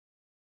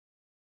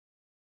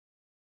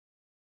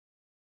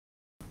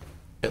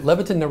At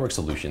Leviton Network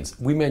Solutions,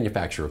 we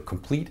manufacture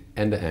complete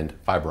end-to-end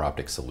fiber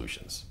optic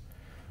solutions.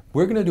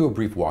 We're going to do a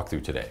brief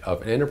walkthrough today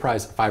of an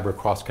enterprise fiber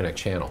cross-connect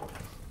channel.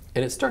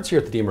 And it starts here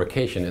at the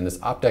demarcation in this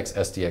Optex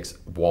SDX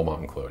wall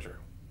mount enclosure.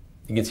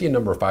 You can see a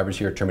number of fibers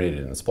here terminated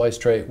in the splice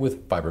tray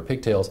with fiber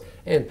pigtails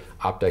and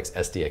Optex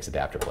SDX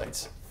adapter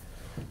plates.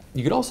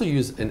 You could also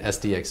use an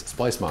SDX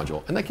splice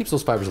module, and that keeps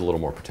those fibers a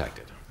little more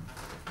protected.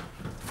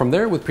 From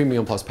there, with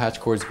Premium Plus patch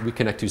cords, we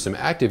connect to some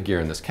active gear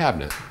in this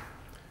cabinet,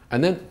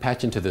 and then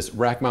patch into this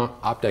Rackmount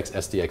Optex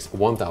SDX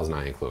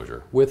 1000i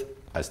enclosure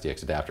with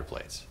SDX adapter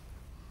plates.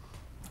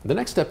 The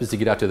next step is to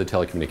get out to the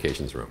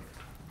telecommunications room,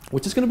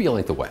 which is going to be a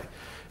length away.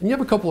 And you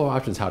have a couple of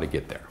options how to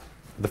get there.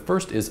 The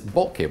first is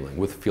bulk cabling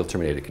with field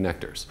terminated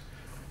connectors.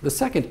 The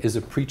second is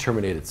a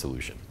pre-terminated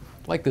solution,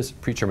 like this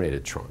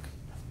pre-terminated trunk.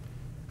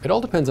 It all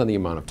depends on the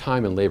amount of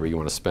time and labor you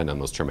want to spend on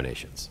those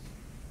terminations.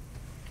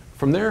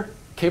 From there,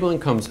 cabling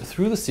comes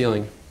through the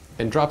ceiling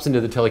and drops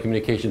into the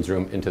telecommunications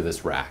room into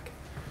this rack,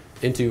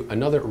 into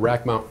another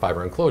rack mount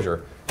fiber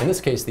enclosure, in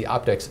this case the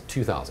Optex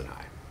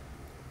 2000i.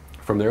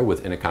 From there,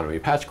 with an economy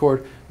patch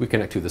cord, we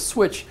connect to the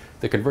switch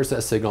that converts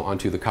that signal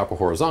onto the copper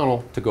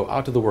horizontal to go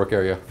out to the work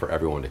area for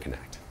everyone to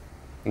connect.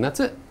 And that's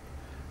it,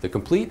 the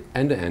complete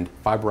end-to-end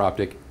fiber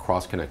optic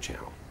cross-connect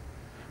channel.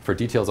 For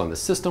details on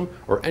this system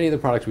or any of the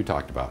products we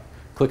talked about,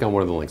 click on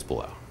one of the links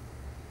below.